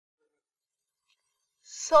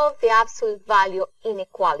solve the absolute value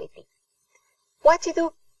inequality. What you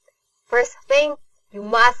do? First thing, you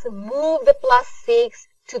must move the plus 6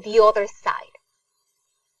 to the other side.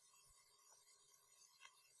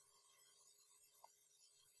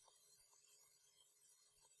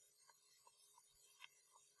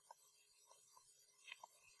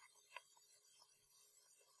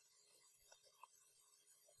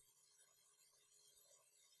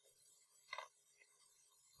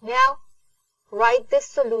 Now, write the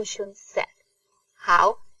solution set.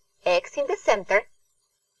 How? X in the center.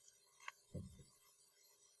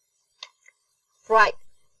 Write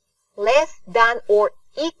less than or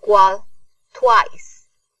equal twice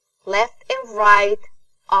left and right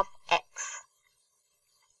of X.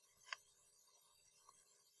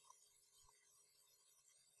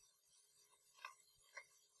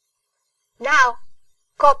 Now,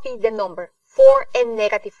 copy the number 4 and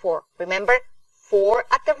negative 4. Remember, 4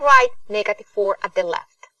 at the right, negative 4 at the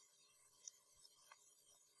left.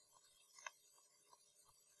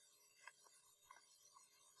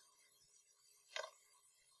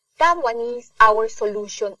 That one is our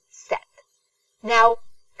solution set. Now,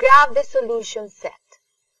 grab the solution set.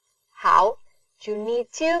 How? You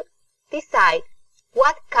need to decide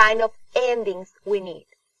what kind of endings we need.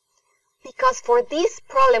 Because for this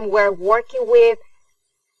problem, we're working with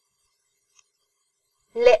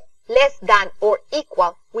less than or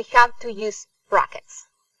equal, we have to use brackets.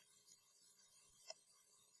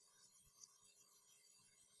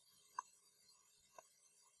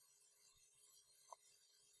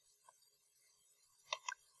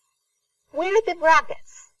 Where are the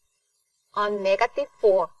brackets? On negative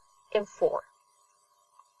 4 and 4.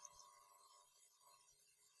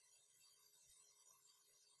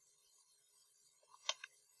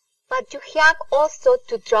 But you have also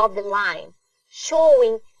to draw the line,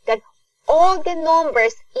 showing that all the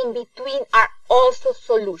numbers in between are also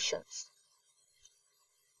solutions.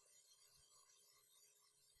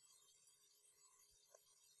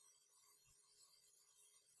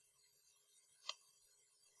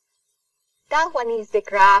 That one is the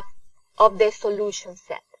graph of the solution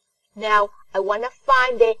set. Now, I want to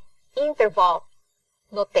find the interval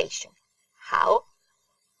notation. How?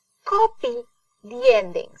 Copy the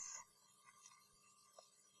endings.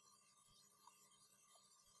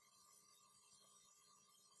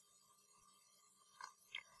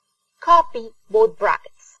 Copy both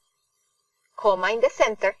brackets. Comma in the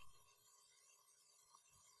center.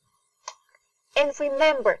 And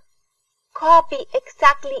remember, copy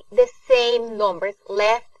exactly the same numbers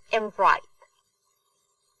left and right.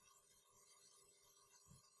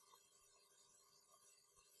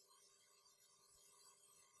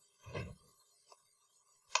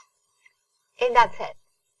 And that's it.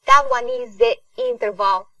 That one is the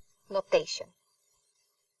interval notation.